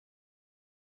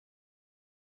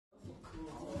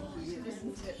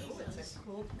It's a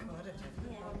cold corridor.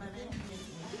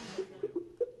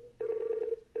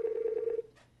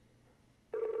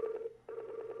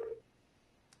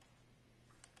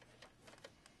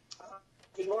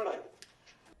 Good morning.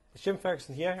 It's Jim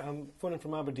Ferguson here. I'm phoning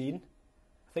from Aberdeen.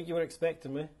 I think you were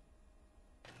expecting me.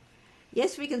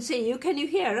 Yes, we can see you. Can you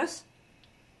hear us?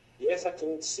 Yes, I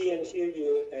can see and hear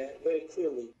you very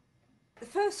clearly. The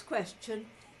first question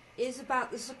is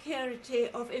about the security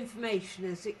of information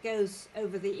as it goes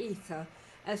over the ether,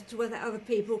 as to whether other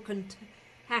people can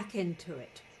hack into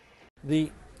it.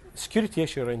 The security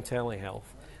issue around telehealth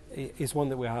is one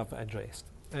that we have addressed.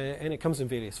 And it comes in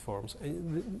various forms.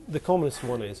 The commonest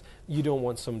one is you don't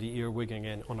want somebody earwigging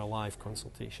in on a live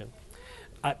consultation.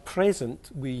 At present,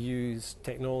 we use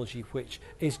technology which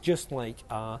is just like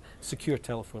a secure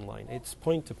telephone line. It's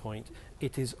point-to-point.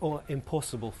 It is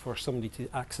impossible for somebody to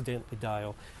accidentally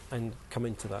dial and come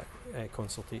into that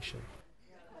consultation.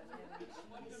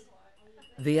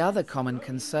 The other common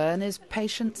concern is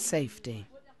patient safety.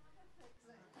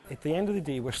 At the end of the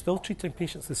day, we're still treating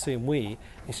patients the same way.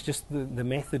 It's just the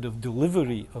method of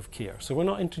delivery of care. So we're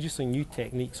not introducing new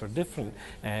techniques or different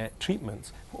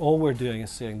treatments. All we're doing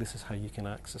is saying this is how you can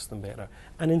access them better.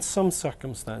 And in some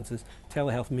circumstances,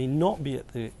 telehealth may not be at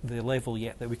the level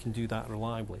yet that we can do that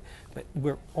reliably. But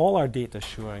all our data is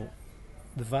showing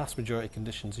the vast majority of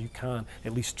conditions you can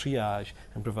at least triage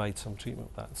and provide some treatment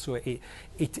with that. So it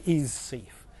is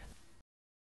safe.